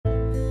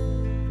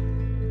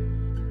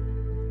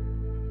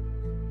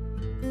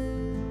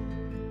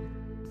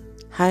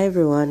Hi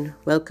everyone,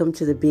 welcome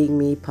to the Being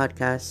Me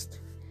podcast.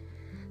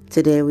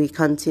 Today we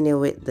continue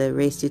with the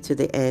Race You to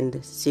the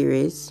End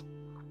series.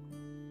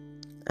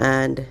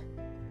 And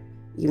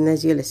even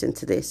as you listen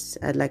to this,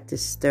 I'd like to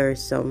stir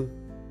some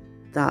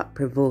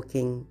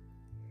thought-provoking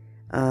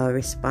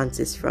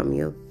responses from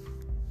you.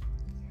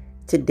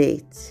 To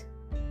date,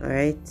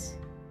 alright?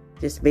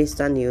 Just based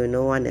on you,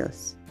 no one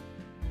else.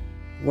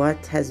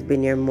 What has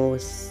been your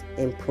most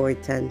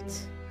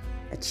important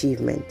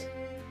achievement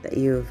that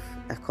you've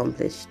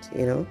accomplished,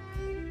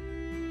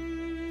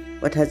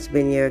 What has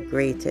been your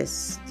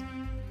greatest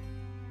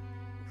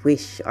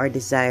wish or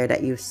desire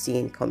that you've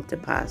seen come to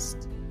pass?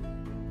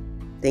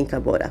 Think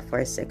about that for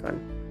a second.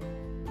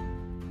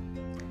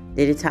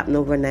 Did it happen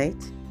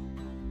overnight?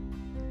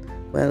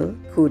 Well,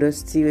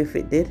 kudos to you if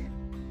it did.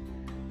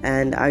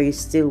 And are you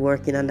still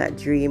working on that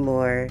dream,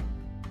 or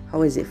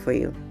how is it for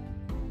you?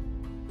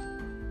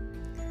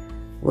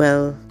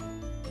 Well,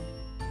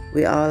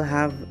 we all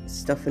have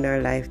stuff in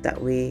our life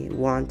that we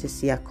want to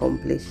see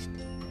accomplished.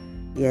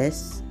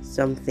 Yes,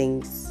 some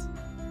things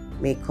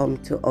may come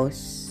to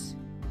us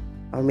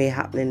or may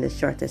happen in the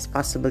shortest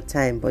possible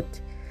time, but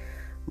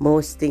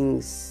most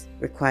things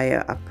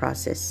require a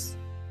process.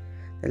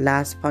 The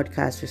last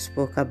podcast we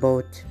spoke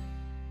about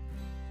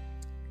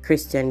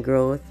Christian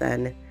growth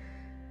and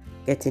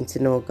getting to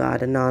know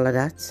God and all of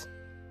that.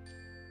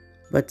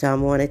 But I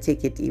want to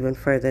take it even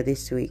further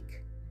this week.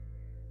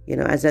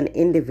 As an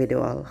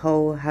individual,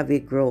 how have you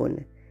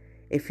grown?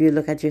 If you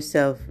look at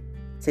yourself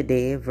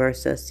today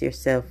versus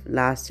yourself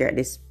last year at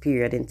this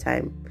period in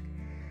time,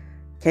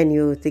 can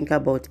you think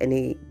about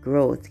any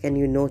growth? Can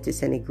you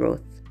notice any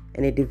growth,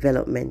 any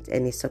development,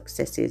 any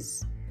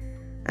successes?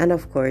 And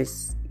of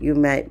course, you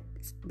might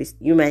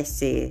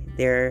say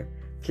there are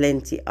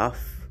plenty of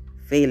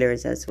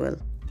failures as well.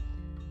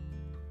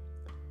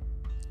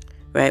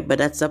 Right, but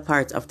that's a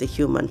part of the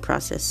human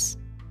process.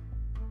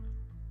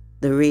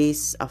 The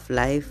race of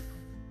life,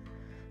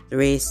 the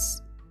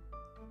race,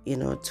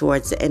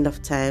 towards the end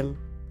of time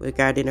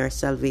regarding our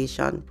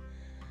salvation.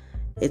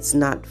 It's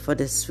not for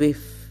the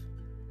swift,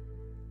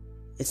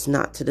 it's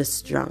not to the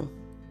strong,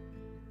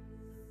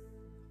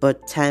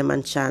 but time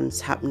and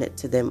chance happened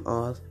to them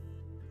all.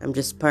 I'm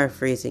just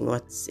paraphrasing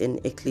what's in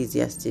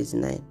Ecclesiastes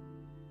 9.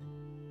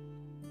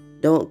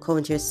 Don't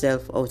count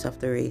yourself out of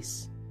the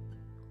race.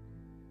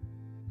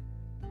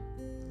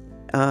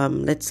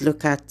 Let's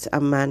look at a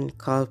man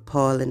called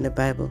Paul in the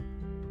Bible.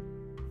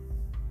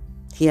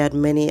 He had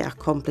many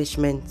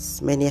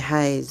accomplishments, many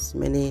highs,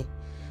 many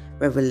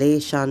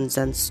revelations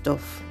and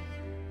stuff.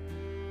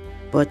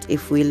 But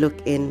if we look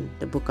in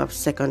the book of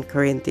 2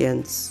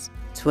 Corinthians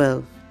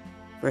 12,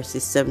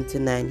 verses 7 to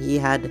 9, he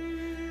had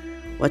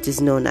what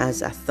is known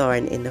as a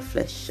thorn in the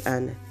flesh.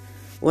 And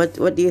what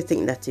do you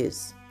think that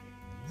is?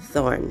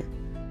 Thorn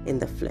in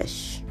the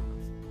flesh.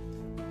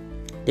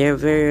 There are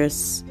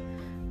various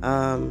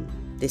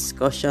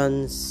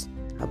discussions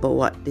about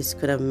what this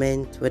could have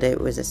meant, whether it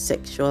was a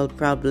sexual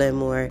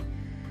problem or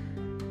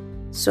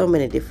so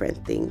many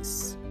different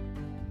things.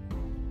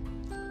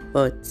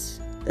 But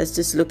let's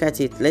just look at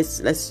it.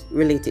 Let's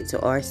relate it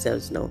to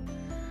ourselves now.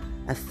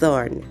 A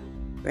thorn,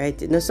 right?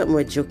 Something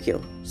will joke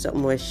you,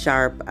 something will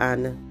sharp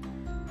and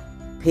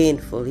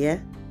painful, yeah?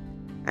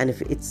 And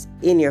if it's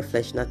in your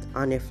flesh, not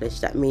on your flesh,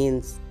 that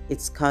means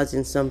it's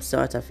causing some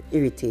sort of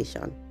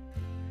irritation,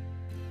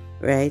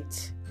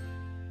 right?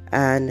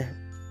 And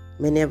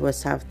many of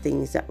us have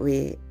things that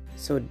we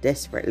so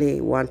desperately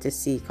want to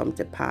see come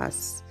to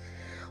pass,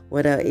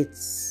 whether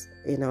it's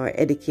our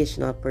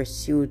educational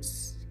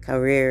pursuits,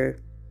 career,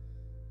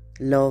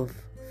 love,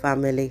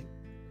 family,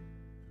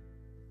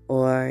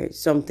 or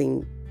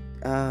something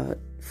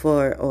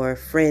for our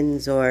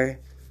friends or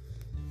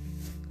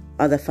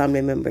other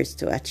family members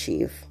to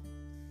achieve.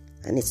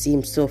 And it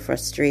seems so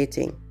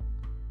frustrating.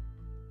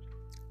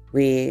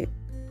 We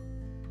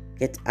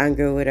get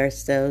angry with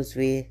ourselves,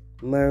 we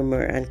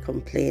murmur and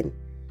complain.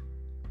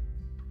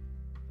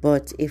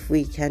 But if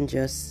we can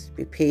just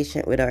be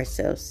patient with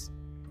ourselves,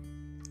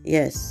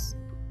 yes,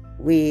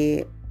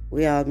 we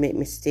all make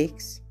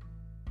mistakes.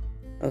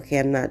 Okay,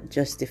 I'm not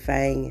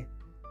justifying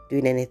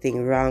doing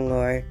anything wrong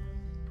or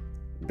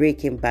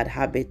breaking bad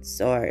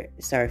habits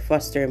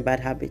fostering bad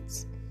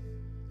habits.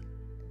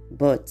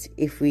 But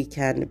if we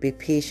can be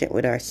patient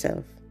with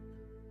ourselves.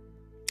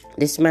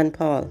 This man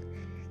Paul,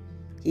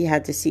 he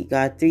had to seek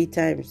God 3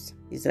 times.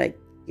 He's like,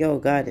 yo,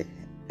 God,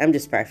 I'm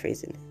just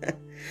paraphrasing.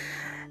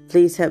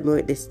 Please help me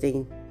with this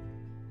thing.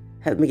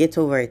 Help me get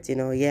over it.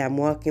 Yeah, I'm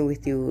walking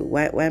with you.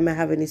 Why am I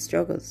having these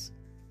struggles?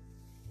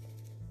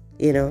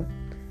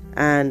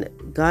 And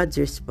God's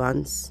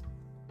response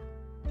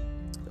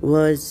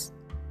was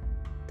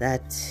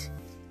that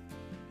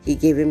he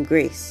gave him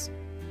grace.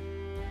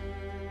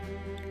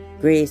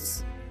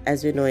 Grace,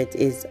 as we know it,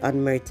 is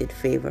unmerited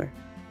favor.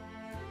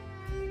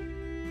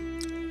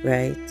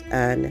 Right?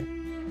 And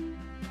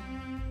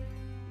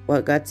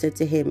what God said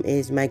to him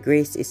is, my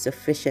grace is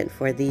sufficient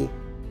for thee,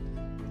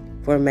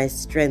 for my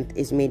strength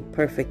is made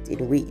perfect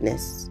in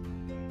weakness.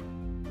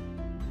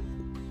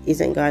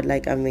 Isn't God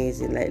like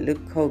amazing? Like, look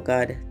how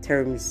God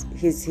terms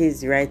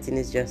his writing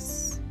is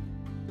just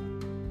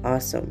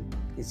awesome.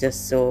 It's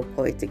just so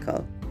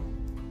poetical.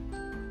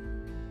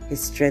 His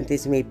strength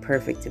is made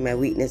perfect in my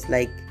weakness.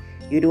 Like,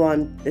 you'd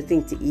want the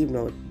thing to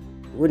emote,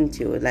 wouldn't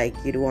you? Like,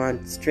 you'd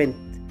want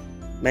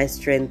my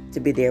strength to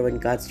be there when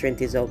God's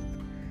strength is up,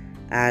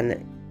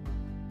 and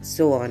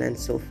so on and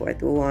so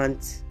forth. We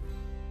want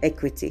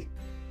equity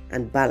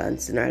and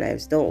balance in our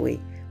lives, don't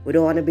we? We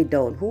don't want to be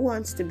down. Who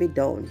wants to be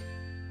down?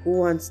 Who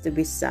wants to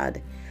be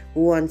sad?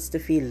 Who wants to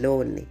feel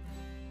lonely?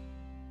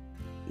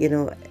 You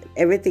know,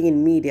 everything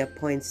in media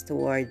points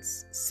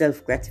towards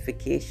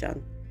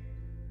self-gratification.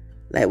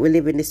 Like, we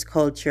live in this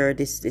culture,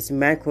 this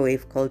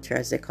microwave culture,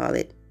 as they call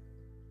it,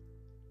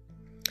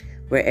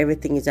 where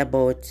everything is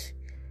about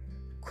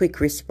quick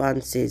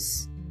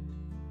responses,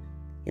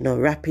 you know,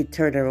 rapid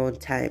turnaround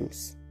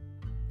times,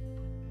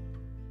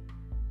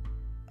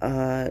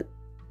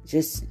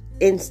 just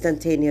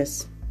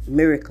instantaneous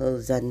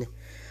miracles and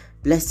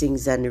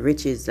blessings and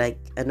riches. Like,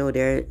 I know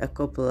there are a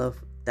couple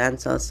of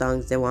dancehall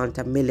songs, they want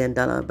 $1 million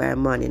by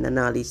morning and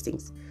all these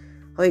things.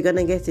 How are you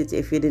gonna get it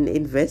if you didn't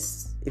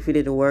invest, if you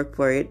didn't work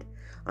for it?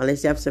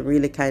 Unless you have some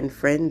really kind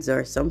friends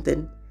or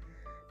something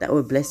that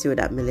will bless you with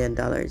that $1 million.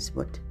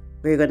 But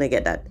where are you gonna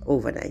get that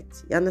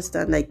overnight? You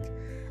understand? Like,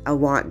 I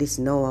want this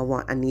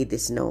now, I need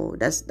this now.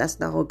 That's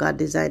not how God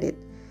designed it.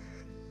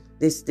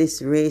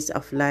 This race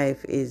of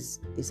life is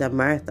a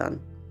marathon.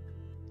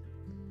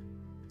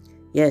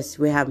 Yes,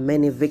 we have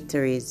many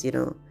victories, you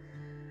know.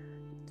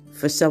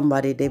 For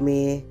somebody, they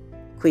may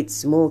quit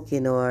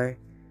smoking, or,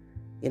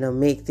 you know,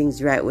 make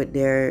things right with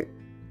their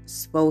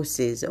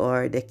spouses,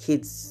 or their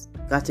kids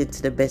got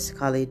into the best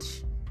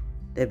college,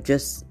 they've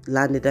just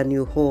landed a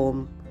new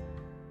home,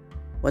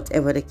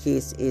 whatever the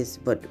case is.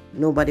 But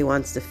nobody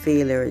wants the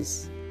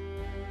failures,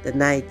 the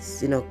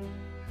nights, you know,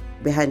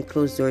 behind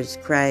closed doors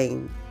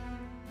crying,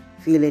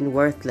 feeling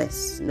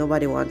worthless.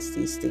 Nobody wants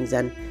these things.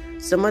 And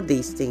some of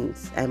these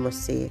things, I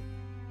must say,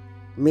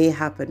 may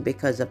happen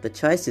because of the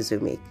choices we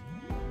make.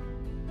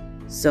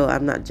 So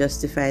I'm not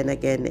justifying,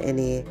 again,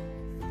 any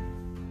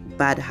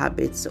bad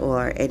habits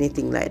or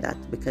anything like that,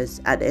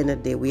 because at the end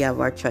of the day, we have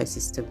our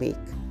choices to make,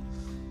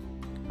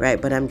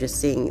 right? But I'm just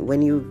saying,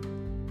 when you've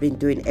been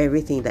doing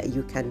everything that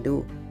you can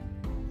do,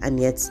 and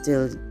yet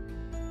still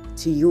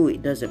to you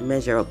it doesn't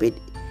measure up,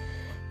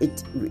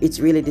 it's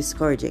really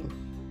discouraging.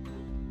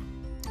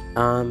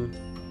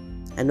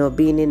 I know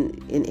being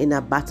in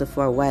a battle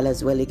for a while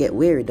as well, you get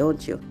weary,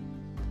 don't you?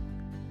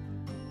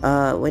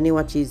 When you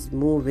watch these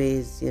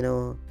movies, you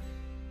know,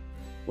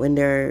 when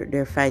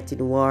they're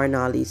fighting war and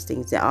all these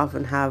things, they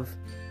often have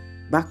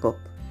backup.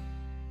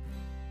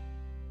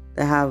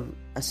 They have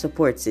a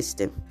support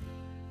system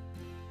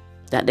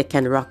that they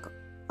can rock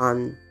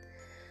on,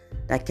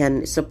 that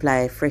can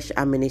supply fresh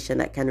ammunition,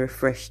 that can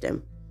refresh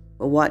them.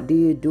 But what do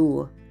you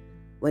do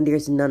when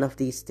there's none of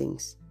these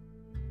things?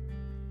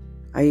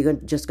 Are you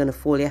just going to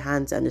fold your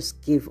hands and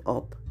just give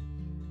up?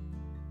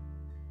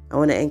 I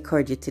want to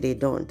encourage you today,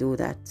 don't do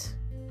that.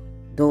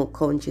 Don't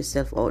count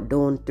yourself out.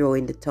 Don't throw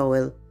in the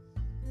towel.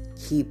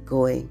 Keep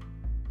going.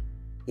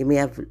 You may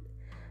have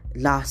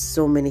lost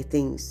so many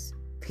things,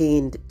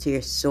 pained to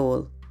your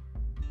soul,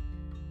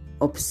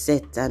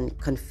 upset and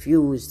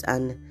confused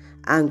and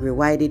angry.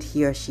 Why did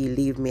he or she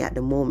leave me at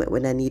the moment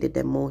when I needed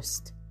them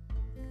most?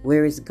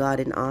 Where is God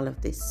in all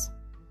of this?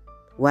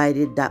 Why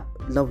did that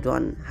loved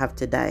one have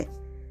to die?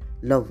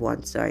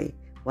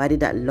 Why did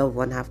that loved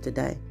one have to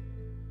die?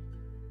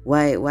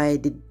 Why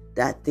did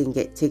that thing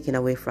get taken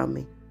away from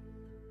me?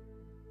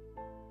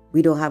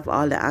 We don't have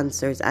all the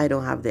answers. I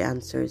don't have the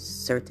answers,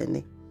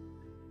 certainly.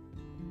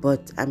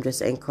 But I'm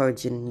just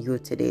encouraging you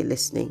today,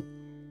 listening,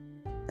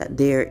 that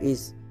there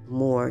is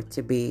more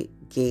to be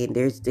gained.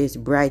 There's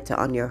brighter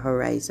on your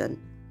horizon.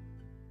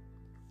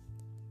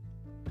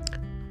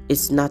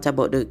 It's not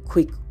about the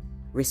quick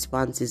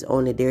responses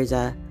only. There's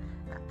a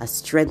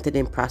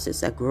strengthening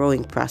process, a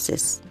growing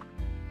process.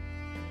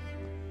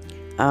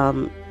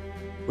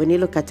 When you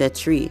look at a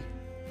tree,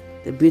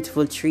 the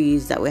beautiful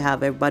trees that we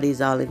have,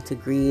 everybody's all into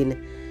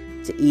green,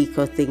 to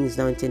eco things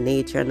now, into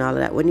nature and all of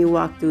that. When you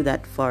walk through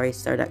that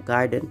forest or that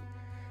garden,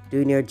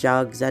 doing your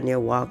jogs and your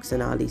walks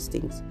and all these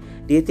things,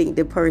 do you think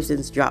the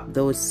persons dropped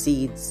those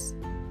seeds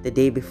the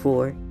day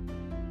before?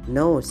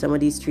 No, some of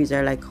these trees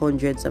are like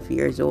hundreds of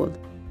years old,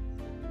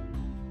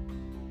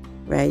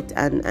 right?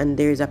 And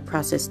there's a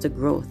process to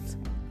growth.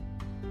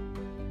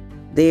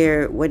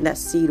 When that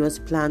seed was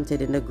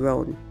planted in the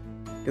ground,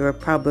 there were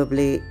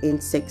probably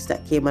insects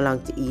that came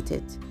along to eat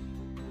it.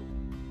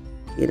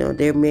 You know,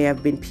 there may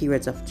have been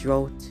periods of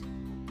drought.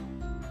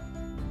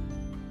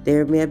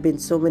 There may have been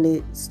so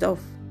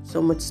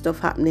much stuff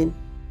happening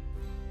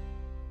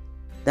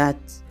that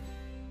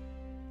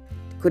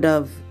could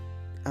have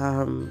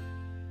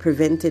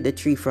prevented the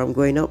tree from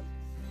growing up,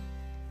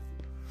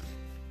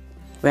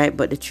 right?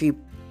 But the tree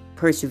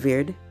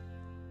persevered.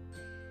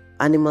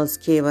 Animals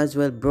came as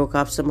well, broke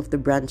off some of the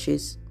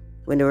branches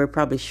when there were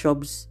probably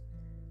shrubs.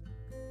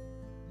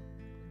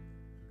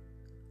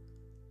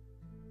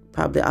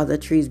 Probably other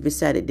trees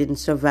beside it didn't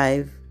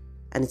survive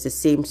and it's the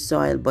same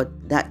soil,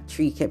 but that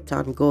tree kept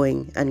on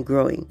going and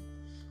growing.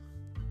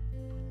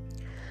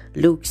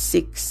 Luke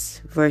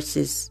 6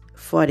 verses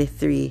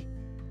 43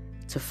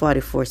 to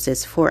 44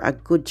 says, "For a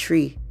good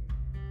tree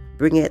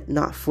bringeth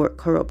not forth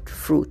corrupt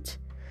fruit,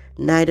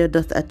 neither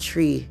doth a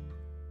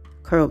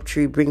corrupt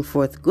tree bring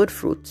forth good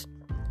fruit.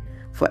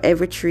 For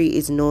every tree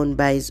is known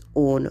by his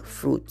own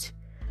fruit.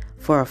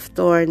 For of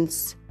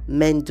thorns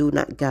men do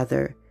not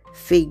gather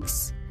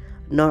figs,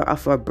 nor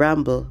of a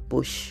bramble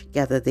bush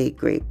gather they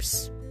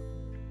grapes."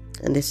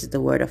 And this is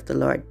the word of the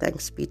Lord.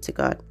 Thanks be to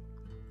God.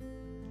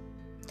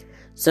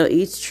 So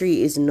each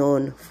tree is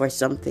known for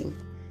something.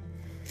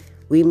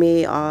 We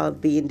may all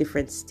be in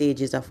different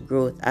stages of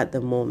growth at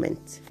the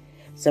moment.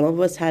 Some of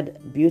us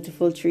had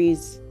beautiful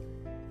trees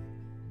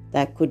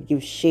that could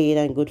give shade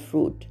and good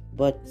fruit,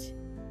 but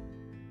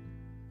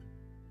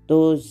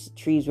those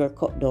trees were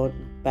cut down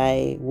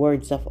by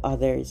words of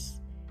others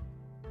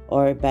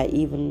or by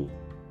even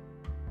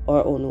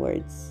our own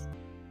words.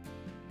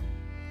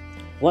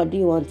 What do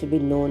you want to be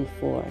known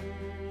for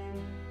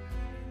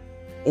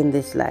in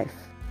this life?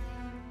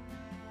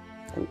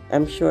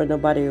 I'm sure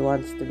nobody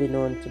wants to be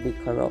known to be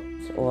corrupt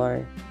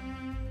or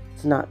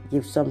to not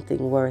give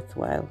something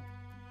worthwhile,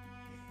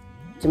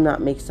 to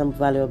not make some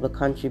valuable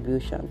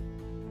contribution,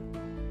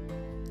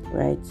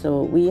 right?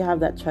 So we have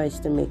that choice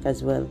to make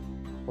as well,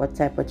 what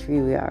type of tree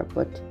we are.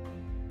 But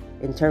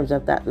in terms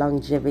of that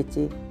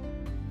longevity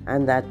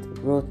and that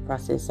growth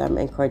process, I'm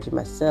encouraging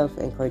myself,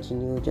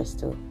 encouraging you just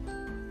to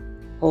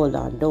hold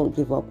on. Don't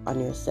give up on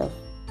yourself.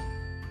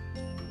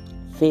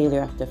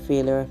 Failure after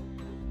failure,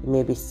 you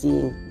may be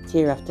seeing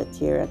tear after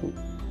tear and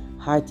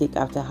heartache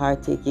after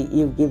heartache.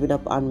 You've given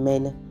up on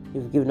men.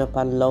 You've given up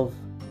on love.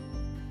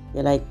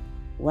 You're like,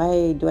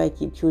 why do I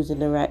keep choosing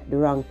the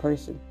wrong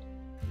person?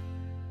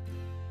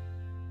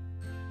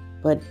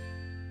 But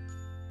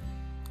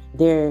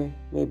there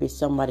may be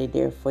somebody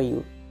there for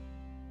you,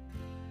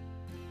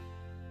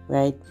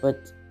 right?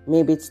 But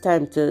maybe it's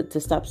time to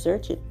stop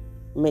searching.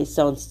 It may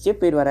sound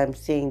stupid what I'm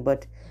saying,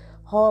 but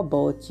how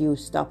about you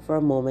stop for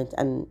a moment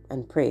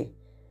and pray?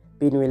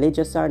 Being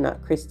religious or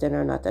not, Christian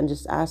or not, and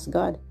just ask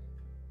God.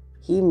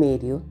 He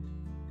made you,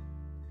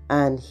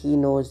 and He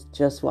knows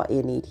just what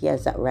you need. He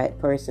has that right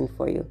person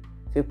for you.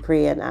 If you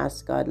pray and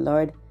ask God,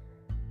 Lord,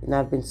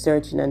 I've been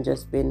searching and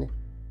just been,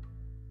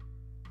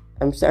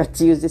 I'm sorry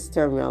to use this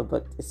term,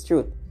 but it's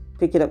true,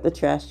 picking up the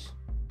trash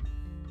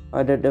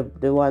or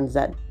the ones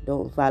that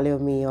don't value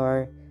me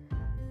or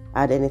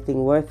add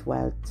anything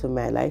worthwhile to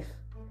my life.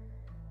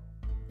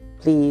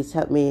 Please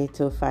help me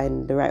to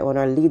find the right one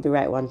or lead the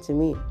right one to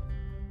me.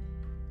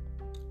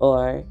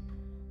 Or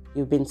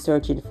you've been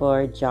searching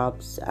for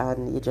jobs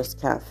and you just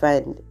can't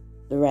find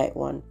the right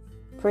one.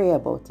 Pray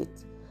about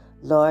it.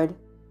 Lord,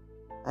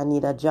 I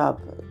need a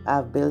job. I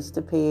have bills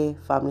to pay,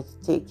 family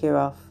to take care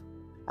of.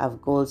 I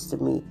have goals to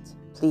meet.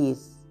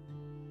 Please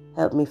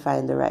help me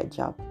find the right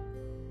job.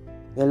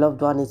 Your loved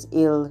one is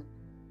ill,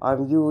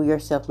 or you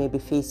yourself may be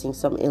facing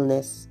some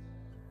illness.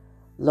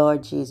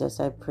 Lord Jesus,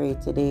 I pray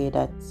today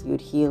that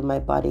you'd heal my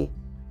body,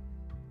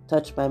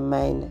 touch my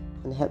mind,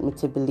 and help me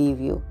to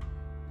believe you.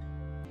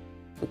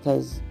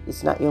 Because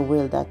it's not your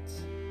will that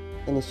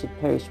any should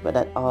perish, but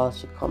that all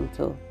should come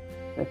to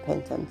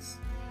repentance.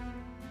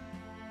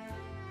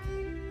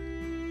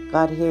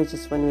 God hears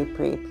us when we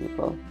pray,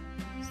 people.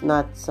 It's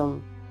not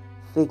some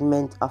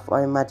figment of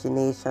our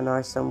imagination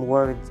or some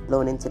words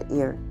blown into the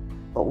air.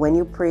 But when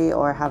you pray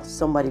or have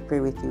somebody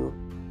pray with you,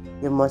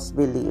 you must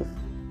believe.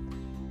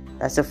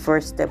 That's the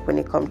first step when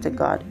you come to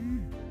God.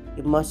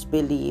 You must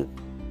believe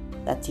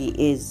that He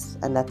is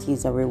and that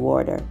He's a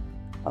rewarder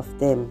of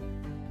them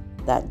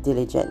that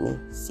diligently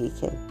seek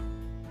Him.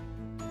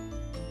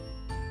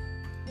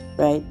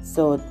 Right?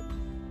 So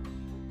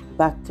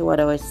back to what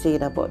I was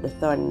saying about the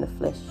thorn in the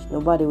flesh.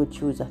 Nobody would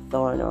choose a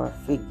thorn or a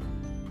fig.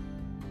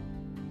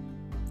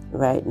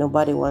 Right?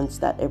 Nobody wants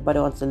that. Everybody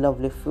wants the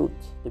lovely fruit,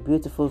 the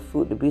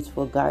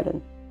beautiful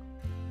garden.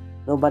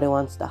 Nobody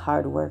wants the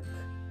hard work.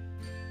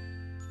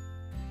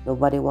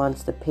 Nobody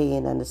wants the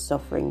pain and the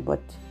suffering.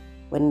 But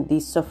when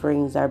these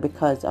sufferings are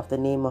because of the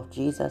name of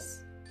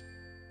Jesus,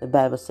 the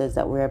Bible says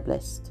that we are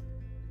blessed.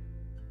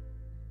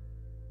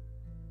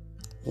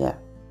 Yeah.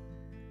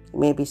 It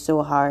may be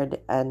so hard,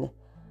 and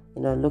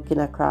looking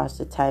across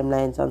the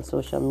timelines on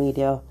social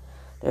media,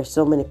 there's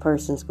so many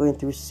persons going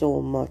through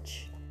so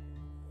much.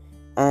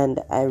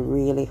 And I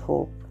really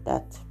hope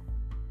that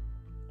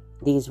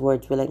these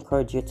words will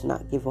encourage you to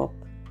not give up,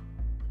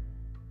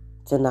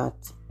 to not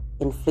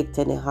inflict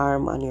any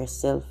harm on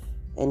yourself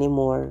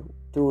anymore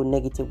through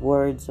negative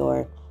words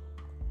or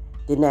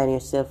denying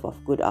yourself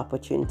of good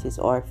opportunities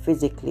or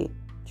physically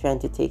trying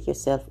to take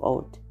yourself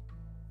out.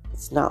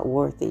 It's not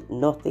worth it.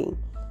 Nothing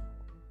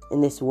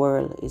in this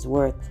world is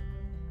worth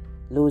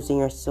losing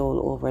your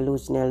soul over,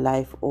 losing your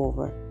life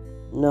over.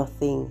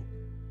 Nothing.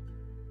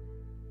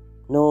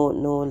 No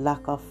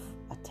lack of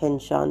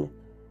attention.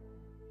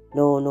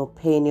 No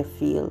pain you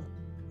feel.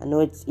 I know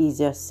it's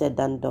easier said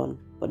than done,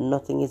 but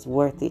nothing is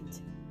worth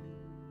it.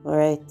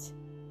 Alright?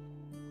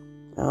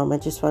 I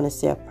just want to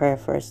say a prayer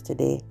for us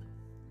today.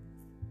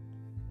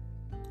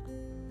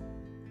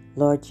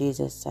 Lord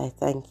Jesus, I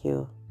thank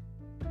you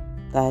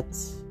that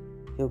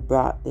you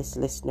brought this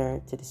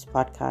listener to this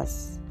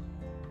podcast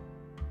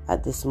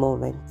at this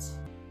moment.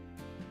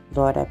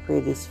 Lord, I pray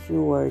these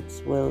few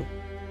words will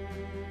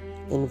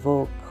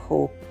invoke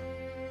hope,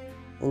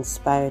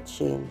 inspire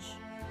change.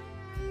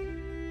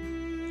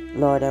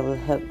 Lord, I will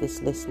help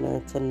this listener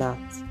to not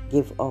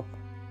give up.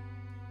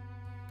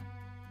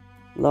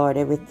 Lord,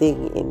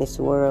 everything in this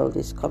world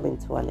is coming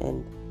to an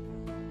end.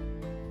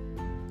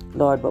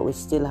 Lord, but we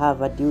still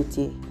have a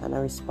duty and a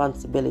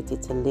responsibility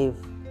to live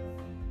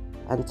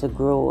and to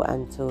grow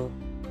and to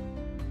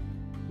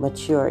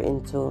mature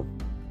into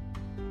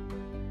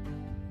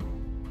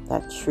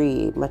that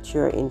tree,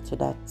 mature into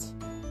that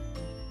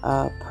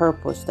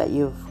purpose that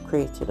you've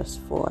created us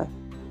for.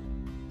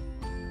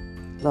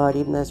 Lord,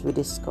 even as we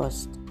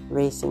discussed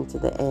racing to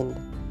the end,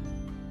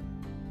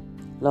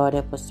 Lord,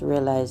 help us to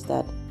realize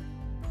that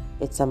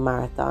it's a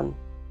marathon.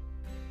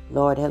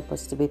 Lord, help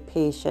us to be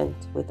patient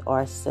with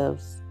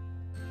ourselves.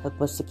 Help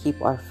us to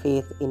keep our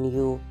faith in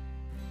you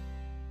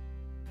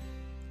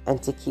and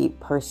to keep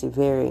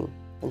persevering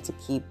and to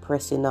keep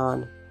pressing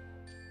on.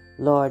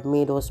 Lord,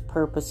 may those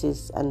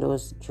purposes and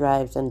those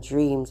drives and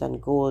dreams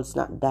and goals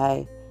not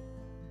die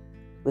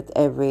with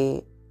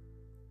every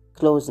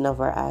closing of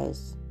our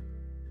eyes.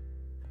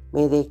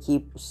 May they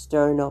keep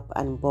stirring up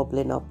and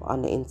bubbling up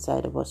on the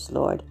inside of us,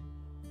 Lord.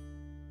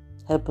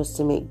 Help us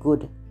to make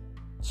good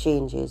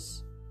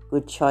changes,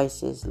 good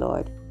choices,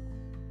 Lord,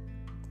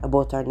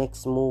 about our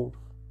next move,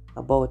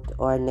 about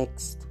our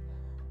next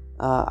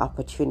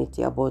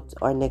opportunity, about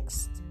our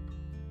next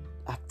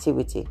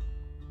activity.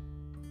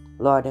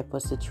 Lord, help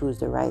us to choose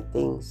the right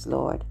things,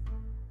 Lord.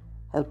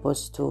 Help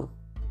us to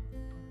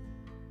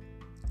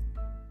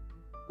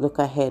look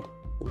ahead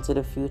into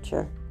the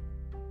future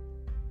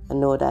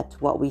and know that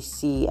what we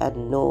see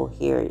and know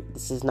here,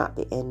 this is not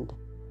the end.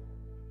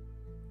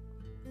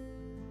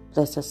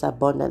 Bless us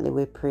abundantly,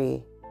 we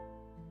pray,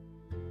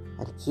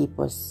 and keep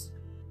us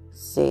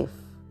safe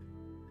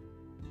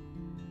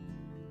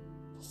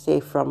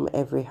from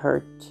every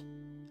hurt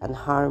and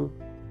harm,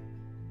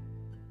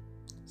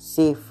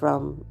 safe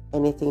from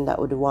anything that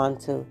would want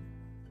to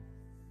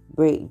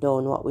break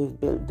down what we've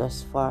built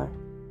thus far.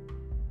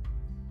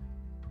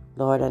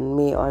 Lord, and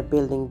may our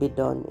building be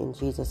done. In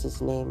Jesus'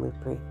 name we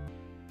pray.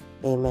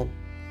 Amen.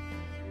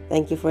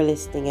 Thank you for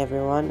listening,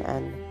 everyone,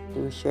 and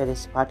do share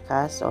this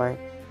podcast or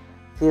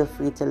feel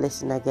free to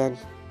listen again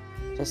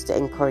just to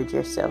encourage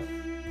yourself.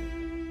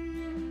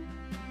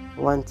 I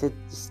want to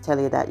just tell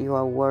you that you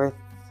are worth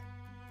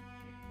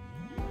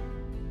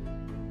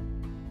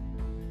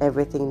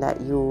everything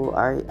that you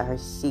are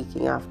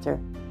seeking after.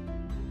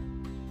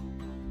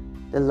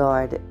 The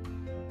Lord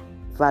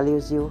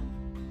values you.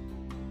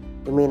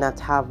 You may not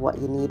have what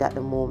you need at the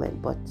moment,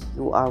 but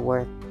you are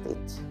worth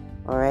it.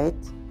 Alright?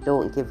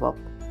 Don't give up.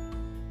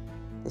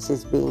 This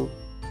is Being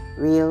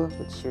Real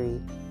with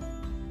Cherie.